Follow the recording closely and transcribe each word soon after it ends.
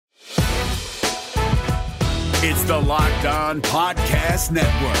It's the Locked On Podcast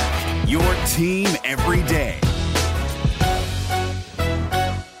Network, your team every day.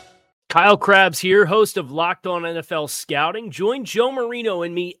 Kyle Krabs here, host of Locked On NFL Scouting. Join Joe Marino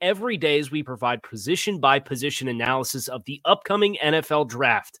and me every day as we provide position-by-position analysis of the upcoming NFL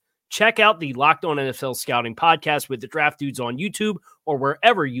Draft. Check out the Locked On NFL Scouting podcast with the Draft Dudes on YouTube or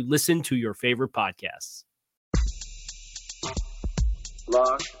wherever you listen to your favorite podcasts.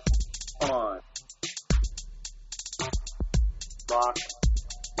 Locked On. Locked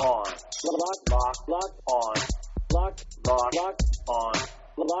On. Locked On. Locked On.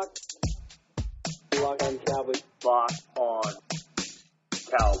 Locked On Cowboys. Locked On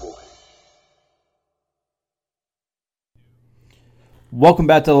Cowboys. Welcome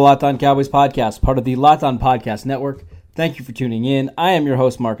back to the Locked On Cowboys podcast, part of the Locked On Podcast Network. Thank you for tuning in. I am your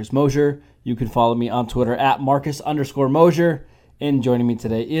host, Marcus Mosher. You can follow me on Twitter at Marcus_Mosher. And joining me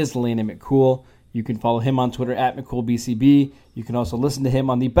today is Landon McCool. You can follow him on Twitter at McCoolBCB. You can also listen to him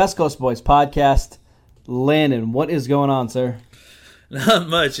on the Best Coast Boys podcast. Landon, what is going on, sir? Not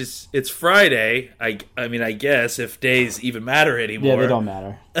much. It's Friday. I mean, I guess if days even matter anymore. Yeah, they don't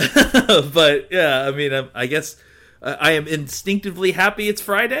matter. But yeah, I mean, I guess I am instinctively happy it's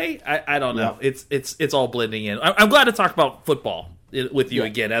Friday. I don't know. Yeah. It's all blending in. I'm glad to talk about football with you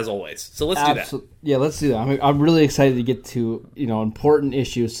again, as always. So let's do that. Yeah, let's do that. I'm really excited to get to important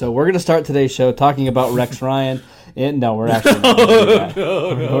issues. So we're going to start today's show talking about Rex Ryan. And no, we're actually not going to do that.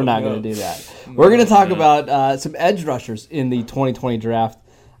 We're not going to do that. We're going to talk about some edge rushers in the 2020 draft.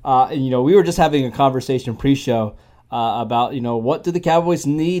 We were just having a conversation pre-show about what do the Cowboys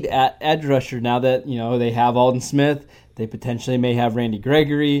need at edge rusher now that they have Alden Smith. They potentially may have Randy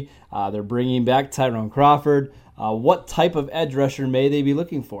Gregory. They're bringing back Tyrone Crawford. What type of edge rusher may they be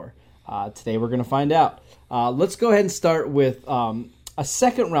looking for? Today we're going to find out. Let's go ahead and start with a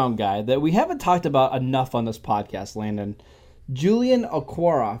second-round guy that we haven't talked about enough on this podcast, Landon. Julian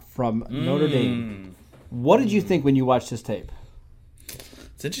Okwara from Notre Dame. What did you think when you watched his tape?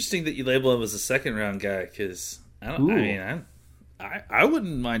 It's interesting that you label him as a second-round guy because I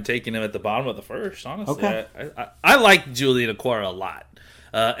wouldn't mind taking him at the bottom of the first, honestly. Okay. I like Julian Okwara a lot.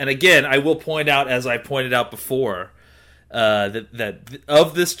 And again, I will point out, as I pointed out before, that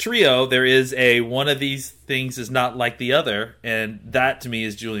of this trio, there is one of these things is not like the other, and that to me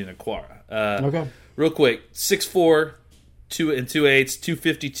is Julian Okwara. Okay. Real quick, 6'4", 2 2/8,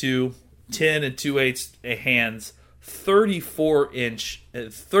 252, 10 2/8 hands, 34 and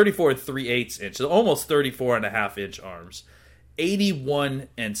 3/8 inch, so almost 34.5 inch arms, 81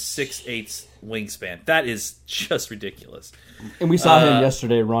 6/8 wingspan. That is just ridiculous. And we saw him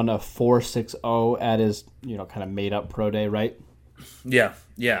yesterday run a 4.60 at his kind of made up pro day, right? Yeah.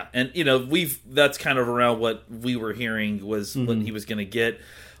 And that's kind of around what we were hearing was what he was going to get.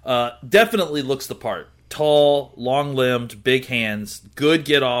 Definitely looks the part. Tall, long-limbed, big hands, good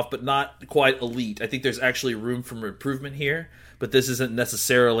get-off, but not quite elite. I think there's actually room for improvement here, but this isn't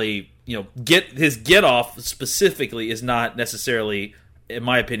necessarily, his get-off specifically is not necessarily, in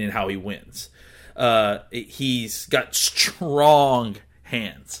my opinion, how he wins. He's got strong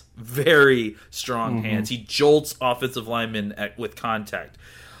hands, very strong hands. He jolts offensive linemen with contact.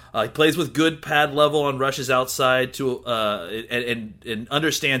 He plays with good pad level on rushes outside and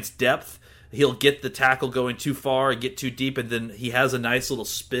understands depth. He'll get the tackle going too far and get too deep, and then he has a nice little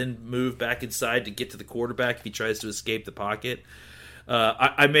spin move back inside to get to the quarterback if he tries to escape the pocket.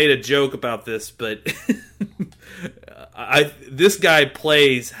 I made a joke about this, but this guy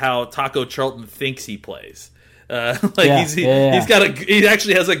plays how Taco Charlton thinks he plays. He actually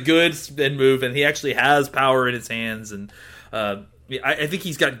has a good spin move, and he actually has power in his hands, and I think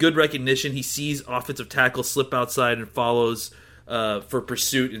he's got good recognition. He sees offensive tackle slip outside and follows for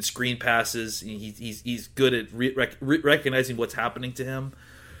pursuit and screen passes. He's good at recognizing what's happening to him.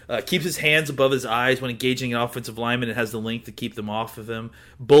 Keeps his hands above his eyes when engaging an offensive lineman and has the length to keep them off of him.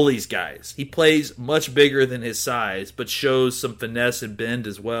 Bullies guys. He plays much bigger than his size, but shows some finesse and bend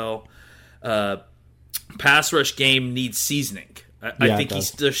as well. Pass rush game needs seasoning. I think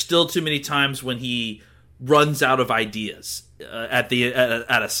there's still too many times when he runs out of ideas at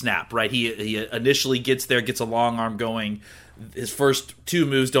a snap. Right, he initially gets there, gets a long arm going. His first two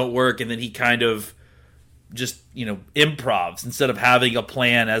moves don't work, and then he kind of just improvs instead of having a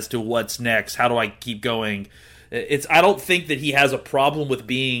plan as to what's next. How do I keep going? I don't think that he has a problem with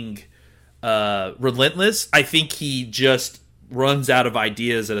being relentless. I think he just runs out of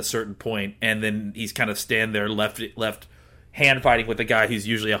ideas at a certain point, and then he's kind of stand there left hand fighting with a guy who's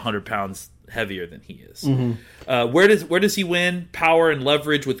usually 100 pounds heavier than he is. Where does he win? Power and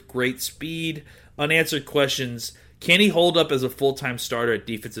leverage with great speed. Unanswered questions. can he hold up as a full-time starter at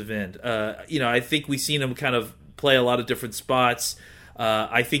defensive end? I think we've seen him kind of play a lot of different spots.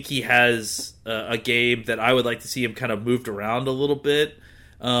 I think he has a game that I would like to see him kind of moved around a little bit.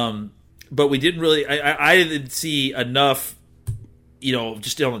 But we didn't really. I didn't see enough,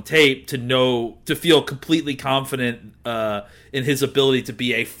 just on the tape to feel completely confident in his ability to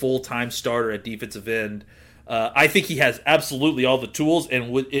be a full-time starter at defensive end. I think he has absolutely all the tools,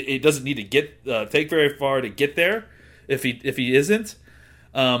 and it doesn't need to take very far to get there if he isn't.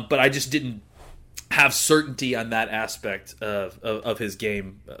 But I just didn't have certainty on that aspect of his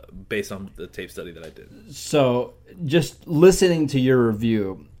game based on the tape study that I did. So, just listening to your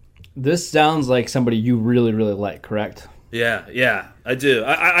review, this sounds like somebody you really, really like, correct? Yeah, I do.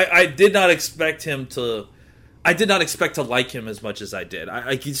 I did not expect him to. I did not expect to like him as much as I did.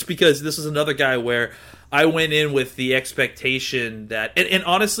 It's because this is another guy where I went in with the expectation that, and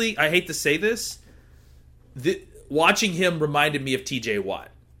honestly, I hate to say this, watching him reminded me of T.J. Watt.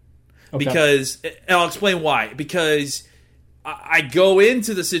 Okay. Because, and I'll explain why. Because I go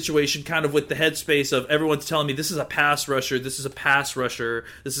into the situation kind of with the headspace of everyone's telling me this is a pass rusher, this is a pass rusher,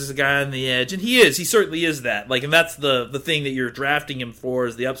 this is a guy on the edge, and he certainly is that. And that's the thing that you're drafting him for,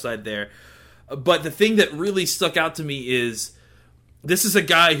 is the upside there. But the thing that really stuck out to me is this is a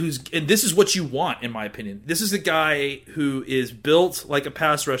guy and this is what you want, in my opinion. This is a guy who is built like a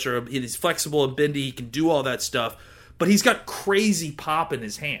pass rusher. He's flexible and bendy. He can do all that stuff. But he's got crazy pop in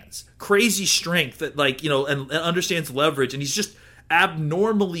his hands, crazy strength that and understands leverage. And he's just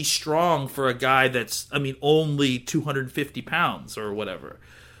abnormally strong for a guy that's, only 250 pounds or whatever.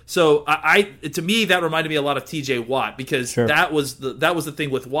 So to me, that reminded me a lot of T.J. Watt, because that was the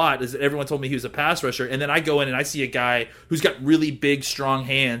thing with Watt, is that everyone told me he was a pass rusher, and then I go in and I see a guy who's got really big, strong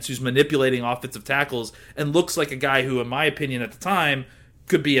hands, who's manipulating offensive tackles, and looks like a guy who, in my opinion, at the time,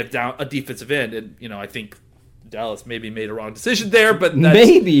 could be a defensive end. And I think Dallas maybe made a wrong decision there, but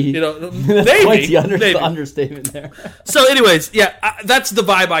maybe maybe quite the understatement there. So, anyways, that's the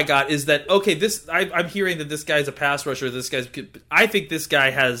vibe I got, is that I'm hearing that this guy's a pass rusher. I think this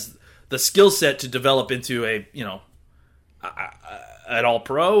guy has the skill set to develop into an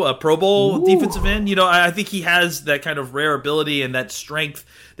All-Pro, a Pro Bowl defensive end. I think he has that kind of rare ability and that strength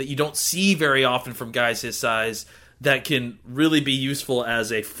that you don't see very often from guys his size, that can really be useful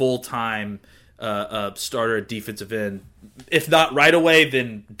as a full-time starter at defensive end. If not right away,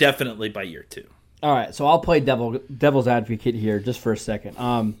 then definitely by year 2. All right, so I'll play devil's advocate here just for a second.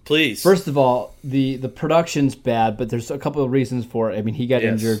 Please. First of all, the production's bad, but there's a couple of reasons for it. He got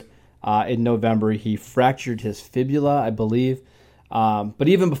injured in November. He fractured his fibula, I believe. But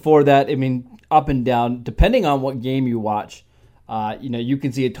even before that, up and down, depending on what game you watch, you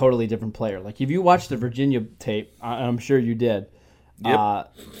can see a totally different player. Like if you watch the Virginia tape, I'm sure you did.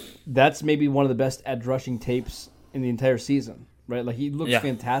 Yep. That's maybe one of the best edge rushing tapes in the entire season, right? Like he looks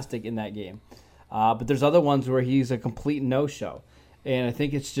fantastic in that game. But there's other ones where he's a complete no-show, and I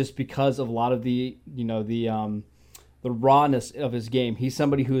think it's just because of a lot of the rawness of his game. He's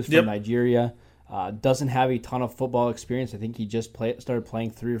somebody who is from Nigeria, doesn't have a ton of football experience. I think he just started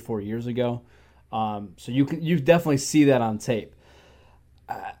playing 3 or 4 years ago. So you definitely see that on tape.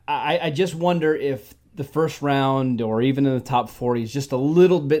 I just wonder if the first round or even in the top 40 is just a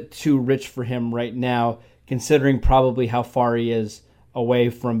little bit too rich for him right now, considering probably how far he is away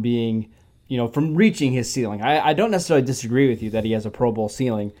from being, from reaching his ceiling. I don't necessarily disagree with you that he has a Pro Bowl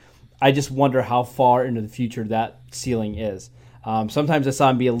ceiling. I just wonder how far into the future that ceiling is. Sometimes I saw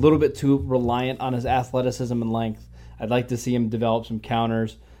him be a little bit too reliant on his athleticism and length. I'd like to see him develop some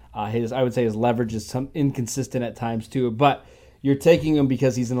counters. I would say his leverage is inconsistent at times too, but you're taking him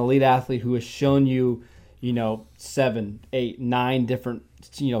because he's an elite athlete who has shown you, 7, 8, 9 different,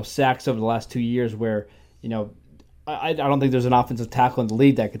 sacks over the last 2 years where, I don't think there's an offensive tackle in the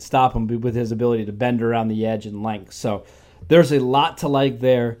league that could stop him with his ability to bend around the edge and length. So there's a lot to like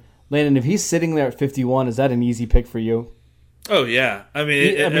there. Landon, if he's sitting there at 51, is that an easy pick for you? Oh, yeah.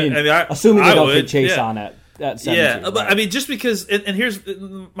 Assuming they don't put Chase on at 17. Yeah, right? but just because, and here's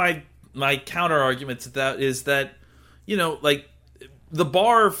my counter argument to that is that, the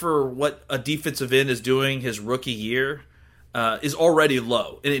bar for what a defensive end is doing his rookie year is already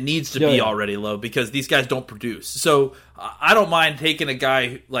low, and it needs to be already low because these guys don't produce. So I don't mind taking a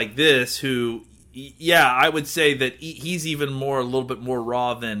guy like this who, I would say that he's even a little bit more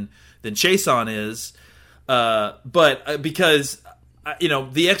raw than Chason is, but because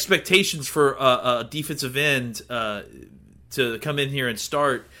the expectations for a defensive end to come in here and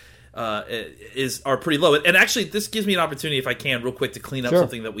start. are pretty low. And actually, this gives me an opportunity, if I can, real quick, to clean up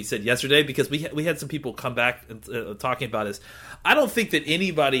something that we said yesterday, because we had some people come back and talking about this. I don't think that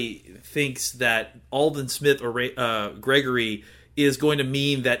anybody thinks that Aldon Smith or Gregory is going to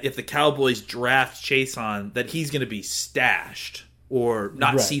mean that if the Cowboys draft Chason, that he's going to be stashed or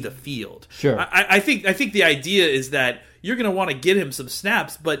not see the field. Sure. I think the idea is that you're going to want to get him some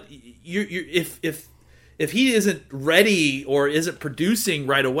snaps, but if he isn't ready or isn't producing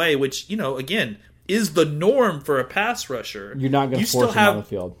right away, which, again, is the norm for a pass rusher, you're not going to force him on the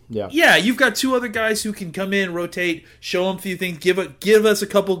field. Yeah, you've got two other guys who can come in, rotate, show them a few things, give us a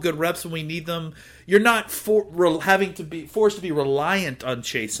couple good reps when we need them. You're not having to be forced to be reliant on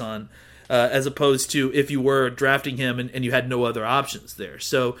Chason, as opposed to if you were drafting him and you had no other options there.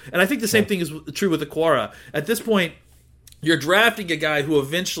 So, and I think the same thing is true with Aquara. At this point, you're drafting a guy who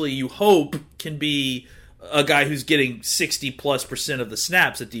eventually you hope can be a guy who's getting 60+% of the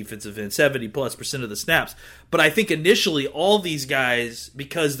snaps at defensive end, 70+% of the snaps. But I think initially all these guys,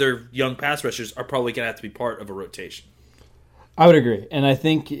 because they're young pass rushers, are probably going to have to be part of a rotation. I would agree. And I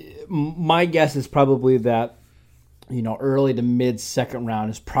think my guess is probably that, early to mid second round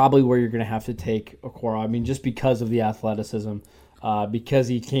is probably where you're going to have to take Okoro. I mean, just because of the athleticism, because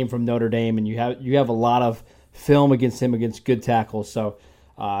he came from Notre Dame, and you have a lot of film against him against good tackles. So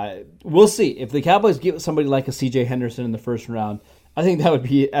we'll see. If the Cowboys get somebody like a C.J. Henderson in the first round, I think that would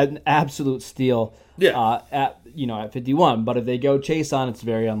be an absolute steal at 51. But if they go Chason, it's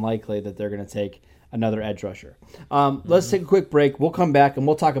very unlikely that they're going to take another edge rusher. Let's take a quick break. We'll come back and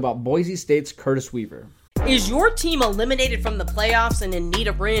we'll talk about Boise State's Curtis Weaver. Is your team eliminated from the playoffs and in need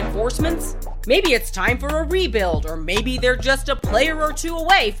of reinforcements? Maybe it's time for a rebuild, or maybe they're just a player or two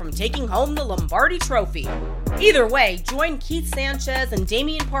away from taking home the Lombardi Trophy. Either way, join Keith Sanchez and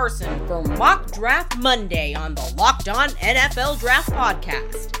Damian Parson for Mock Draft Monday on the Locked On NFL Draft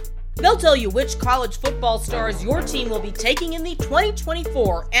Podcast. They'll tell you which college football stars your team will be taking in the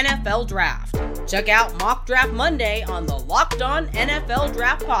 2024 NFL Draft. Check out Mock Draft Monday on the Locked On NFL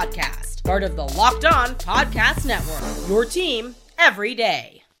Draft Podcast, part of the Locked On Podcast Network, your team every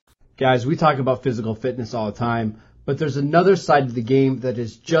day. Guys, we talk about physical fitness all the time, but there's another side to the game that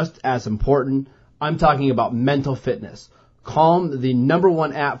is just as important. I'm talking about mental fitness. Calm, the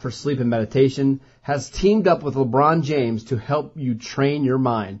 #1 app for sleep and meditation, has teamed up with LeBron James to help you train your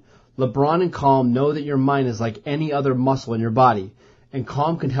mind. LeBron and Calm know that your mind is like any other muscle in your body, and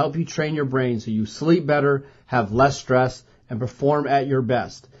Calm can help you train your brain so you sleep better, have less stress, and perform at your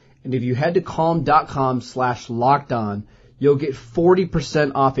best. And if you head to calm.com/lockedon, you'll get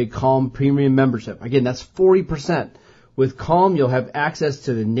 40% off a Calm premium membership. Again, that's 40%. With Calm, you'll have access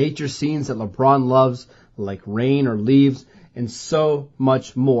to the nature scenes that LeBron loves, like rain or leaves, and so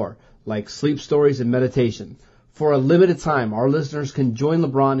much more, like sleep stories and meditation. For a limited time, our listeners can join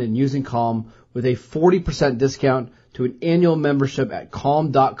LeBron in using Calm with a 40% discount to an annual membership at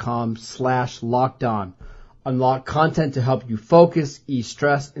calm.com/lockedon. Unlock content to help you focus, ease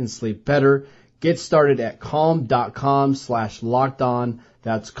stress, and sleep better. Get started at calm.com/lockedon.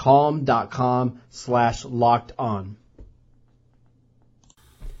 That's calm.com/lockedon.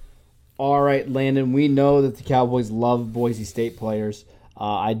 All right, Landon, we know that the Cowboys love Boise State players.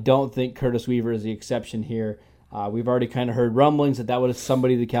 I don't think Curtis Weaver is the exception here. We've already kind of heard rumblings that was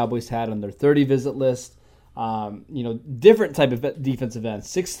somebody the Cowboys had on their 30 visit list. Different type of defensive end,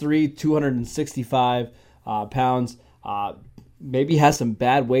 6'3", 265 pounds. Maybe has some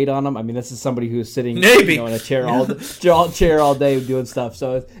bad weight on him. I mean, this is somebody who's sitting in a chair all day doing stuff.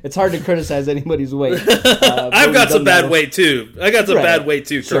 So it's hard to criticize anybody's weight. I've got some bad weight too. Bad weight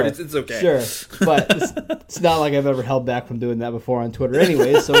too, Kurt. Sure. It's okay. Sure, but it's not like I've ever held back from doing that before on Twitter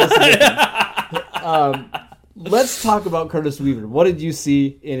anyways. So let's talk about Curtis Weaver. What did you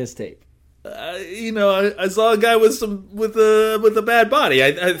see in his tape? I saw a guy with a bad body,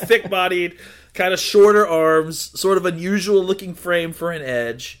 a thick-bodied, kind of shorter arms, sort of unusual looking frame for an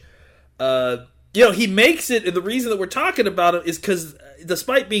edge. He makes it, and the reason that we're talking about him is because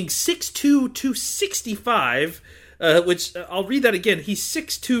despite being 6'2", 265, which I'll read that again, he's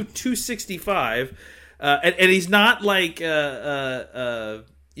 6'2", 265, and he's not like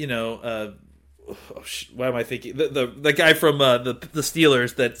why am I thinking the guy from the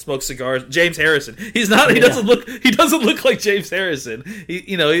Steelers that smokes cigars, James Harrison. He's not. He doesn't look like James Harrison.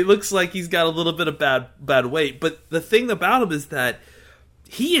 He looks like he's got a little bit of bad weight. But the thing about him is that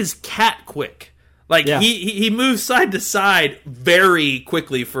he is cat quick. Like he moves side to side very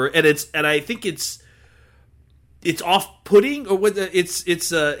quickly and I think it's off-putting, or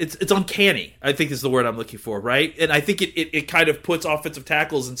it's uncanny, I think is the word I'm looking for, right? And I think it kind of puts offensive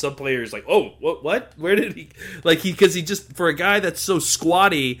tackles and some players like, oh, what? Where did he? Like because he just, for a guy that's so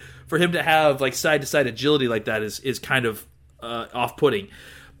squatty, for him to have like side to side agility like that is kind of off putting.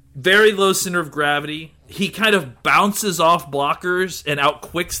 Very low center of gravity. He kind of bounces off blockers and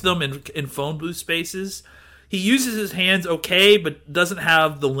outquicks them in phone booth spaces. He uses his hands okay, but doesn't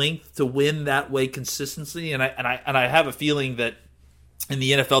have the length to win that way consistently. And I have a feeling that in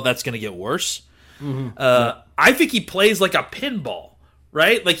the NFL that's going to get worse. I think he plays like a pinball,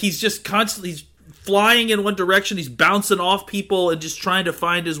 right? Like he's just constantly flying in one direction. He's bouncing off people and just trying to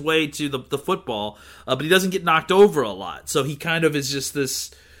find his way to the football, but he doesn't get knocked over a lot. So he kind of is just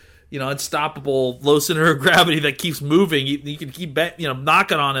this, unstoppable low center of gravity that keeps moving. You can keep,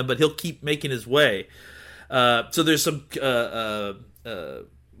 knocking on him, but he'll keep making his way. So there's some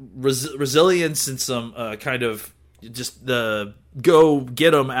resilience and some kind of just the go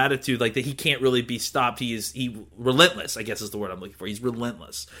get him attitude, like that he can't really be stopped. He relentless, I guess is the word I'm looking for. He's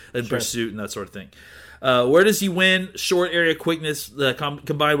relentless in pursuit and that sort of thing. Where does he win? Short area quickness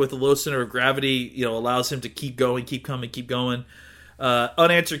combined with the low center of gravity, allows him to keep going, keep coming, keep going.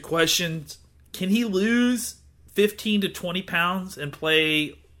 Unanswered questions. Can he lose 15 to 20 pounds and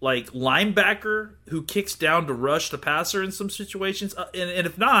play like linebacker who kicks down to rush the passer in some situations? And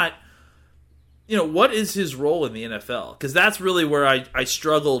if not, what is his role in the NFL? Because that's really where I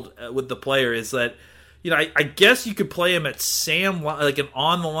struggled with the player is that, I guess you could play him at Sam, like an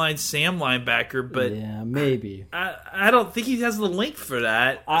on-the-line Sam linebacker, but yeah, maybe. I don't think he has the length for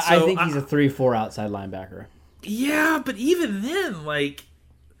that. I think he's a 3-4 outside linebacker. Yeah, but even then, like,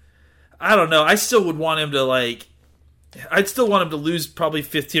 I don't know. I still would want him to, like, I'd still want him to lose probably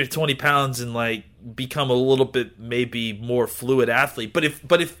 15 or 20 pounds and, like, become a little bit maybe more fluid athlete. But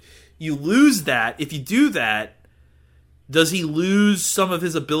if you lose that, if you do that, does he lose some of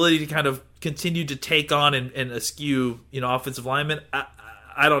his ability to kind of continue to take on and eschew, offensive linemen?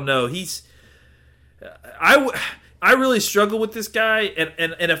 I don't know. I really struggle with this guy,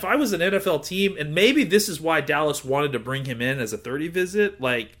 and if I was an NFL team, and maybe this is why Dallas wanted to bring him in as a 30 visit,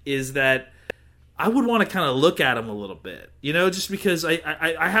 is that I would want to kind of look at him a little bit, just because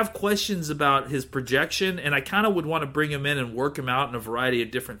I have questions about his projection, and I kind of would want to bring him in and work him out in a variety of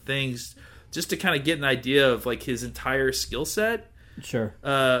different things just to kind of get an idea of, like, his entire skill set. Sure.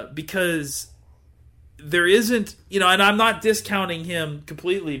 Because there isn't, and I'm not discounting him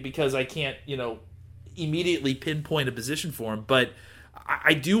completely because I can't, immediately pinpoint a position for him, but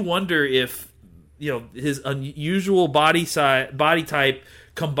I do wonder if his unusual body type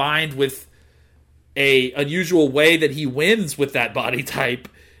combined with a unusual way that he wins with that body type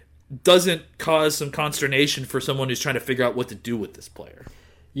doesn't cause some consternation for someone who's trying to figure out what to do with this player.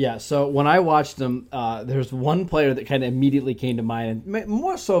 Yeah, so when I watched him, there's one player that kind of immediately came to mind, and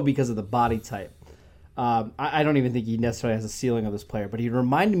more so because of the body type. I don't even think he necessarily has a ceiling of this player, but he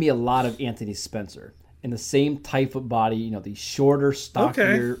reminded me a lot of Anthony Spencer in the same type of body, these shorter,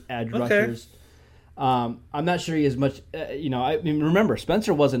 stockier edge rushers. I'm not sure he is much, remember,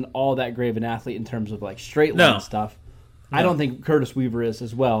 Spencer wasn't all that great of an athlete in terms of like straight line stuff. No. I don't think Curtis Weaver is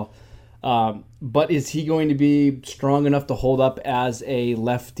as well. But is he going to be strong enough to hold up as a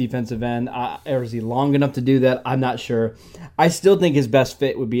left defensive end? Or is he long enough to do that? I'm not sure. I still think his best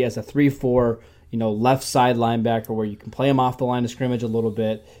fit would be as a 3-4, left side linebacker where you can play him off the line of scrimmage a little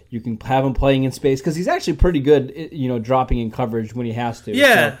bit. You can have him playing in space because he's actually pretty good, dropping in coverage when he has to.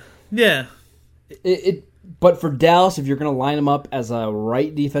 Yeah, so yeah. But for Dallas, if you're going to line him up as a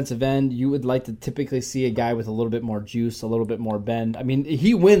right defensive end, you would like to typically see a guy with a little bit more juice, a little bit more bend. I mean,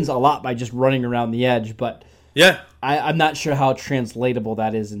 he wins a lot by just running around the edge, but yeah, I'm not sure how translatable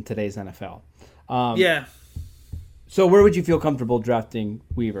that is in today's NFL. Yeah. So where would you feel comfortable drafting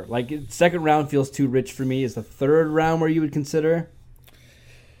Weaver? Like, second round feels too rich for me. Is the third round where you would consider?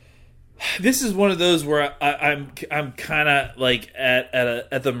 This is one of those where I'm kind of like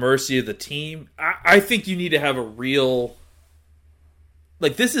at the mercy of the team. I think you need to have a real,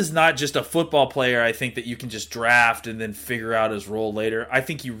 like, this is not just a football player. I think that you can just draft and then figure out his role later. I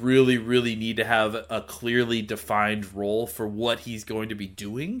think you really, really need to have a clearly defined role for what he's going to be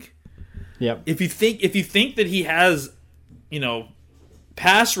doing. Yep. If you think that he has,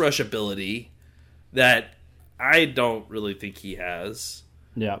 pass rush ability that I don't really think he has.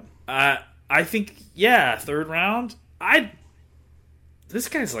 Yeah. I think, yeah, third round. This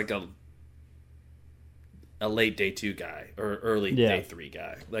guy's like a late day 2 guy or early day 3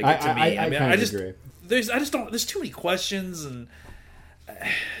 guy. Like, to me, I just agree. There's too many questions, and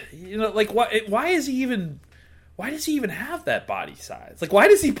like, why does he even have that body size? Like, why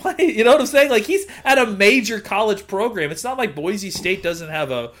does he play? You know what I'm saying? Like, he's at a major college program. It's not like Boise State doesn't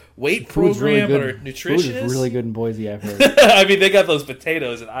have a weight program or a nutritionist. Food is really good in Boise, I've heard. I mean, they got those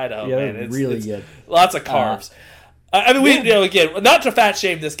potatoes in Idaho, man. It's really good. Lots of carbs. I mean, again, not to fat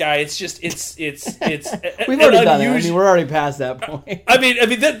shame this guy. It's just it's we've already done it. I mean, we're already past that point. I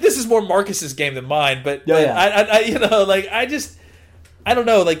mean, this is more Marcus's game than mine. But I don't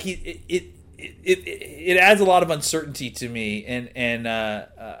know. Like it adds a lot of uncertainty to me, and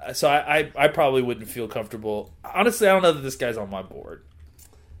so I probably wouldn't feel comfortable. Honestly, I don't know that this guy's on my board.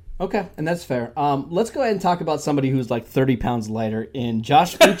 Okay, and that's fair. Let's go ahead and talk about somebody who's like 30 pounds lighter in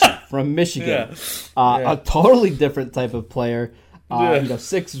Josh Uche from Michigan. A totally different type of player.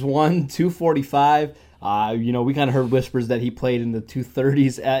 6'1", 245. We kind of heard whispers that he played in the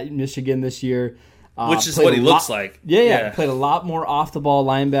 230s at Michigan this year. Which is what he looks like. Yeah. Played a lot more off-the-ball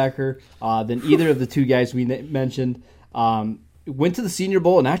linebacker than either of the two guys we mentioned. Went to the Senior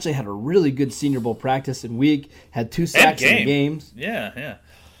Bowl and actually had a really good Senior Bowl practice and week. Had 2 sacks in games.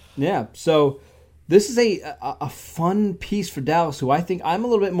 Yeah, so this is a fun piece for Dallas, who I think I'm a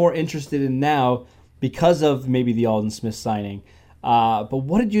little bit more interested in now because of maybe the Aldon Smith signing. But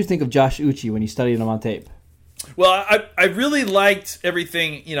what did you think of Josh Uche when you studied him on tape? Well, I really liked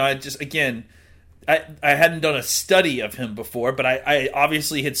everything. I hadn't done a study of him before, but I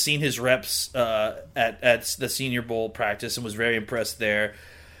obviously had seen his reps at the Senior Bowl practice and was very impressed there.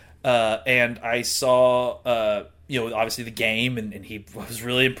 And I saw, obviously the game, and he was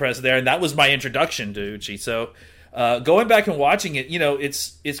really impressed there. And that was my introduction to Uche. So going back and watching it,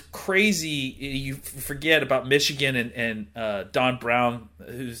 it's crazy. You forget about Michigan and Don Brown.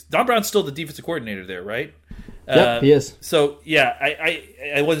 Don Brown's still the defensive coordinator there, right? Yep, he is. So, yeah,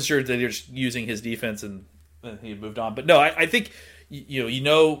 I wasn't sure that they were just using his defense and he had moved on. But, no, I think,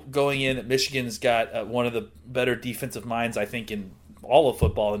 going in that Michigan's got one of the better defensive minds, I think, in all of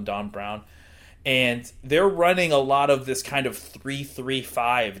football in Don Brown. And they're running a lot of this kind of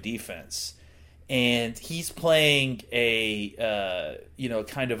 3-3-5 defense. And he's playing an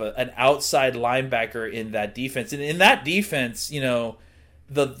outside linebacker in that defense. And in that defense, the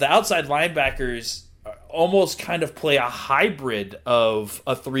outside linebackers almost kind of play a hybrid of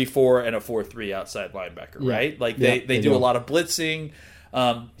a 3-4 and a 4-3 outside linebacker, right? Like they do a lot of blitzing.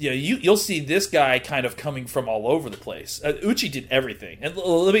 You'll see this guy kind of coming from all over the place. Uche did everything. And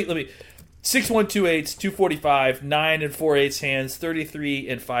let me 6'1", 2/8", 245, 9 4/8 hands, 33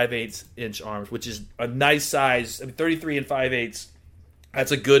 5/8 inch arms, which is a nice size. I mean, 33 5/8.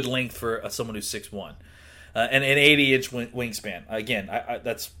 That's a good length for someone who's 6'1". And an 80-inch wingspan. Again,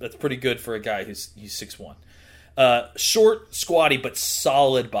 that's pretty good for a guy who's 6'1". Short, squatty, but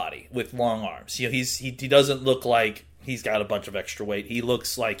solid body with long arms. He doesn't look like he's got a bunch of extra weight. He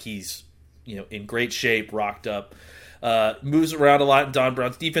looks like he's in great shape, rocked up. Moves around a lot in Don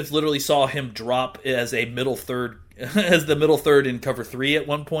Brown's defense. Literally saw him drop as a middle third, as the middle third in cover 3 at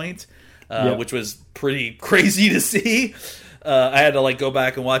one point, which was pretty crazy to see. I had to go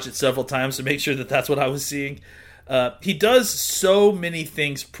back and watch it several times to make sure that that's what I was seeing. He does so many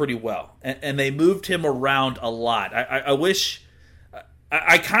things pretty well, and they moved him around a lot. I wish.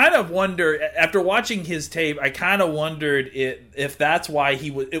 I kind of wonder, after watching his tape, I kind of wondered if that's why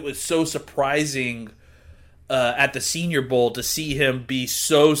it was so surprising at the Senior Bowl to see him be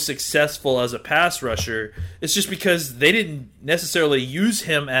so successful as a pass rusher. It's just because they didn't necessarily use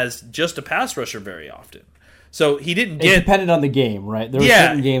him as just a pass rusher very often. So he didn't get. It depended on the game, right? There were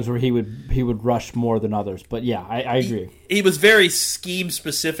certain games where he would rush more than others. But yeah, I agree. He was very scheme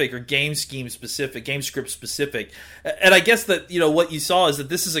specific or game scheme specific, game script specific. And I guess that what you saw is that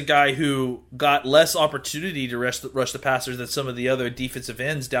this is a guy who got less opportunity to rush the passers than some of the other defensive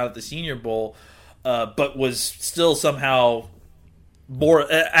ends down at the Senior Bowl, but was still somehow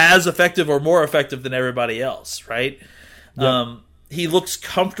as effective or more effective than everybody else, right? Yep. He looks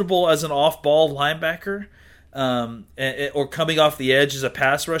comfortable as an off-ball linebacker. Or coming off the edge as a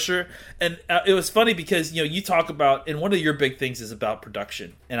pass rusher. And it was funny because you talk about, and one of your big things is about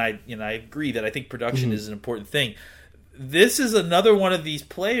production, and I agree that I think production is an important thing. This is another one of these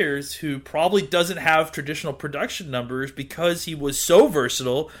players who probably doesn't have traditional production numbers because he was so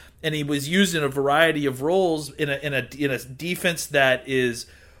versatile and he was used in a variety of roles in a defense that is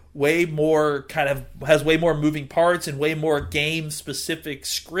way more has way more moving parts and way more game specific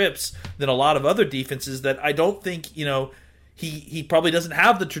scripts than a lot of other defenses that I don't think, he probably doesn't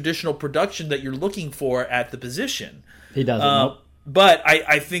have the traditional production that you're looking for at the position. He doesn't. Nope. But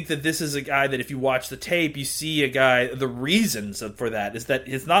I think that this is a guy that if you watch the tape, you see a guy, the reasons for that is that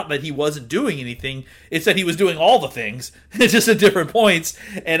it's not that he wasn't doing anything, it's that he was doing all the things, just at different points.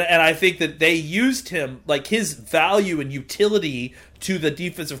 And I think that they used him, his value and utility to the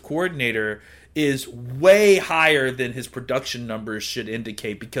defensive coordinator is way higher than his production numbers should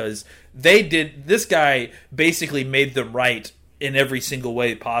indicate, because this guy basically made them right in every single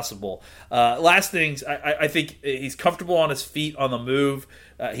way possible. Last things, I think he's comfortable on his feet on the move.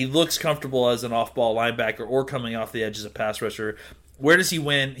 He looks comfortable as an off-ball linebacker or coming off the edge as a pass rusher. Where does he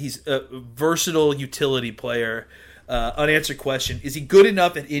win? He's a versatile utility player. Unanswered question, is he good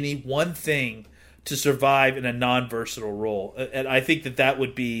enough at any one thing to survive in a non-versatile role? And I think that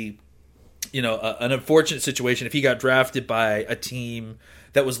would be, an unfortunate situation if he got drafted by a team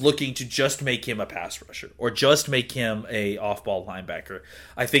that was looking to just make him a pass rusher or just make him a off-ball linebacker.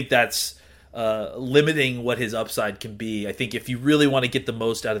 I think that's limiting what his upside can be. I think if you really want to get the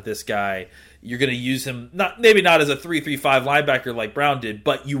most out of this guy, you're going to use him maybe not as a 3-3-5 linebacker like Brown did,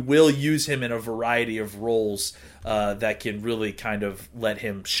 but you will use him in a variety of roles that can really kind of let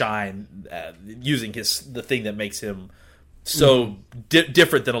him shine, using the thing that makes him so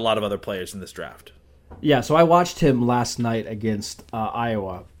different than a lot of other players in this draft. Yeah, so I watched him last night against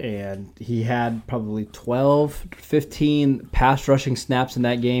Iowa, and he had probably 12, 15 pass rushing snaps in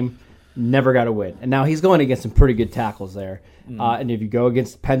that game. Never got a win. And now he's going against some pretty good tackles there. And if you go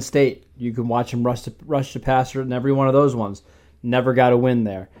against Penn State, you can watch him rush to passer in every one of those ones. Never got a win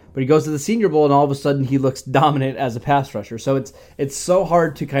there. But he goes to the Senior Bowl, and all of a sudden he looks dominant as a pass rusher. So it's so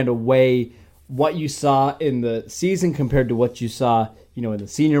hard to kind of weigh what you saw in the season compared to what you saw, in the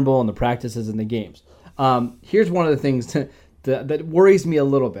Senior Bowl and the practices and the games. Here's one of the things that worries me a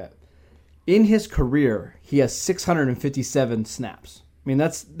little bit. In his career, he has 657 snaps. I mean,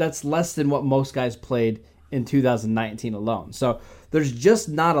 that's less than what most guys played in 2019 alone. So there's just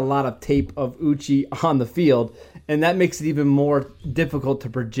not a lot of tape of Uche on the field, and that makes it even more difficult to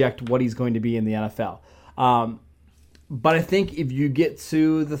project what he's going to be in the NFL. But I think if you get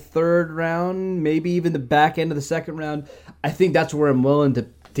to the third round, maybe even the back end of the second round, I think that's where I'm willing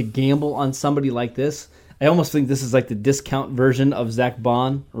to gamble on somebody like this. I almost think this is like the discount version of Zach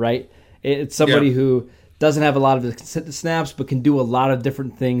Bond, right? It's somebody who doesn't have a lot of snaps, but can do a lot of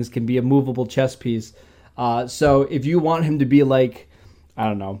different things, can be a movable chess piece. So if you want him to be like, I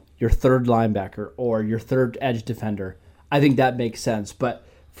don't know, your third linebacker or your third edge defender, I think that makes sense. But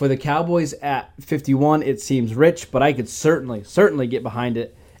for the Cowboys at 51, it seems rich, but I could certainly get behind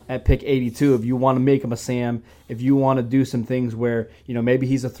it at pick 82 if you want to make him a Sam, if you want to do some things where, maybe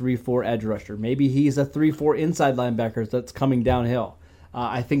he's a 3-4 edge rusher, maybe he's a 3-4 inside linebacker that's coming downhill.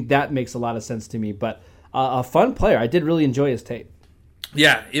 I think that makes a lot of sense to me, but a fun player. I did really enjoy his tape.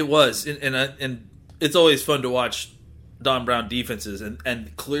 Yeah, it was, and it's always fun to watch Don Brown defenses,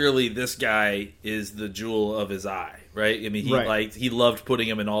 and clearly this guy is the jewel of his eye, right? I mean, he loved putting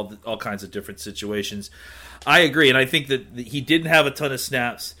him in all kinds of different situations. I agree, and I think that he didn't have a ton of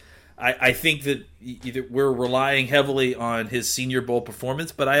snaps. I think that we're relying heavily on his Senior Bowl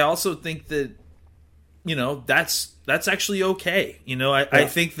performance, but I also think that that's actually okay. I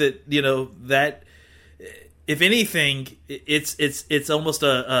think that that if anything, it's almost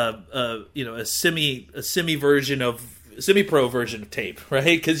a semi-pro version of tape, right?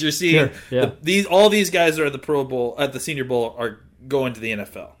 Because you're seeing all these guys that are at the Pro Bowl, at the Senior Bowl, are going to the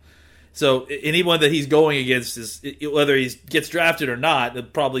NFL. So anyone that he's going against is, whether he gets drafted or not, they'll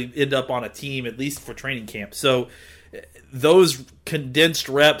probably end up on a team at least for training camp. So those condensed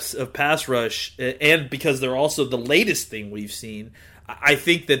reps of pass rush, and because they're also the latest thing we've seen, I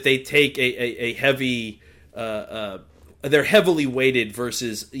think that they take a heavy. They're heavily weighted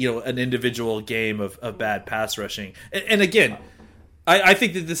versus an individual game of bad pass rushing. And again, I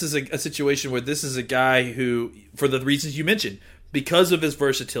think that this is a situation where this is a guy who, for the reasons you mentioned, because of his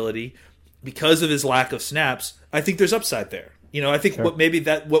versatility, because of his lack of snaps, I think there's upside there. I think what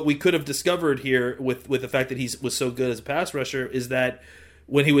we could have discovered here with the fact that he was so good as a pass rusher is that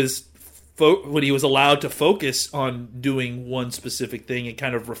when he was allowed to focus on doing one specific thing and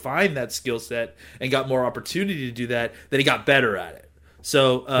kind of refine that skill set and got more opportunity to do that, then he got better at it.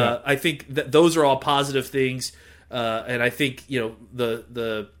 So I think that those are all positive things, and I think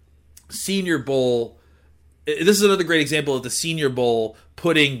the Senior Bowl. This is another great example of the Senior Bowl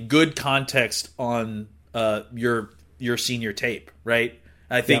putting good context on your senior tape, right?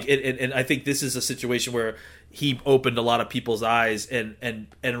 I think and I think this is a situation where he opened a lot of people's eyes and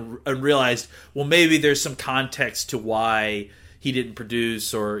realized, well, maybe there's some context to why he didn't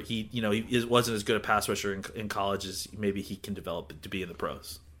produce, or he wasn't as good a pass rusher in college as maybe he can develop to be in the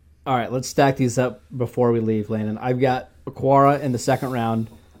pros. All right, let's stack these up before we leave, Landon. I've got Aquara in the second round.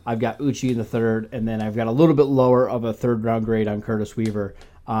 I've got Uche in the third, and then I've got a little bit lower of a third-round grade on Curtis Weaver,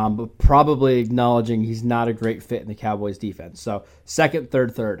 but probably acknowledging he's not a great fit in the Cowboys' defense. So second,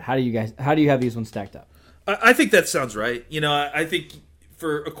 third. How do you have these ones stacked up? I think that sounds right. I think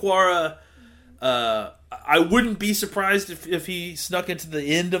for Aquara, I wouldn't be surprised if he snuck into the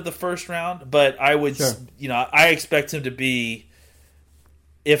end of the first round, but I would, I expect him to be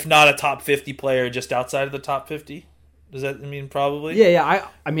if not a top 50 player, just outside of the top 50. Does that mean probably? Yeah.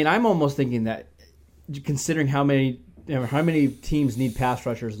 I mean, I'm almost thinking that considering how many teams need pass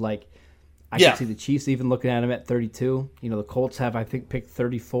rushers, like I could see the Chiefs even looking at him at 32. The Colts have, I think, picked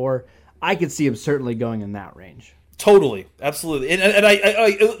 34. I could see him certainly going in that range. Totally, absolutely. And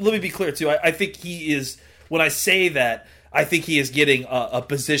I let me be clear too. I think he is. When I say that, I think he is getting a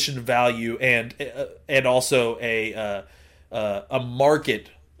position value and also a market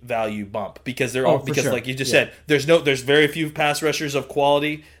value bump because like you just said, there's very few pass rushers of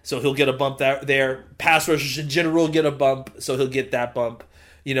quality, so he'll get a bump there. Pass rushers in general get a bump, so he'll get that bump.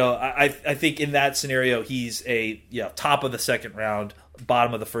 I think in that scenario he's a top of the second round,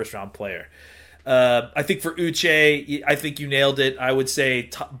 bottom of the first round player. I think for Uche, I think you nailed it. I would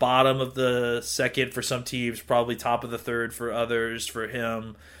say bottom of the second for some teams, probably top of the third for others. For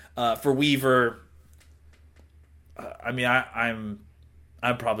him, for Weaver, I mean, I'm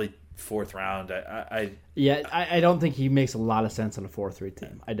probbe fourth round. I don't think he makes a lot of sense on a 4-3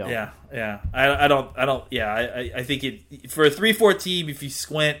 team. I don't. Yeah. I don't. Yeah, I think it for a 3-4 team. If you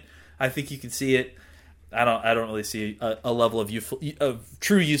squint, I think you can see it. I don't really see a level of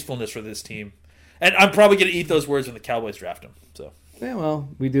true usefulness for this team. And I'm probably going to eat those words when the Cowboys draft him. So yeah, well,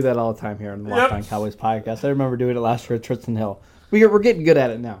 we do that all the time here on the Locked On Cowboys podcast. I remember doing it last year at Tristan Hill. We're getting good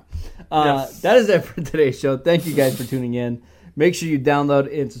at it now. That is it for today's show. Thank you guys for tuning in. Make sure you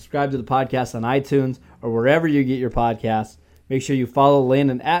download and subscribe to the podcast on iTunes or wherever you get your podcasts. Make sure you follow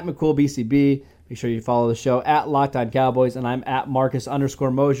Landon at McCoolBCB. Make sure you follow the show at Locked On Cowboys, and I'm at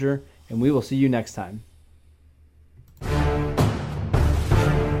Marcus_Mosier, and we will see you next time.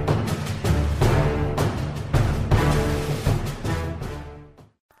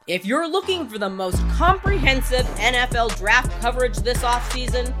 If you're looking for the most comprehensive NFL draft coverage this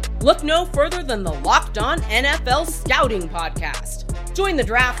offseason, look no further than the Locked On NFL Scouting Podcast. Join the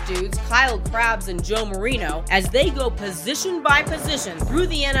draft dudes, Kyle Krabs and Joe Marino, as they go position by position through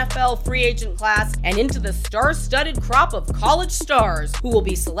the NFL free agent class and into the star-studded crop of college stars who will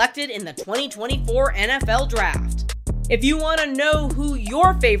be selected in the 2024 NFL Draft. If you want to know who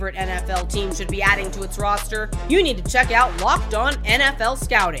your favorite NFL team should be adding to its roster, you need to check out Locked On NFL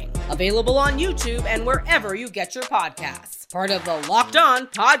Scouting, available on YouTube and wherever you get your podcasts. Part of the Locked On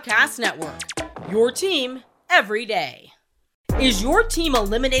Podcast Network, your team every day. Is your team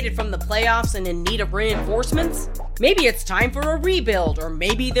eliminated from the playoffs and in need of reinforcements? Maybe it's time for a rebuild, or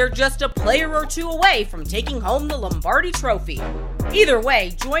maybe they're just a player or two away from taking home the Lombardi Trophy. Either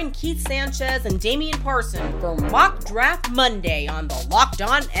way, join Keith Sanchez and Damian Parson for Mock Draft Monday on the Locked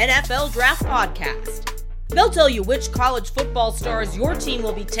On NFL Draft Podcast. They'll tell you which college football stars your team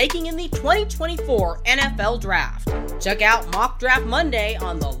will be taking in the 2024 NFL Draft. Check out Mock Draft Monday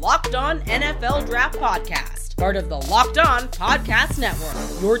on the Locked On NFL Draft Podcast, part of the Locked On Podcast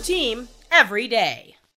Network, your team every day.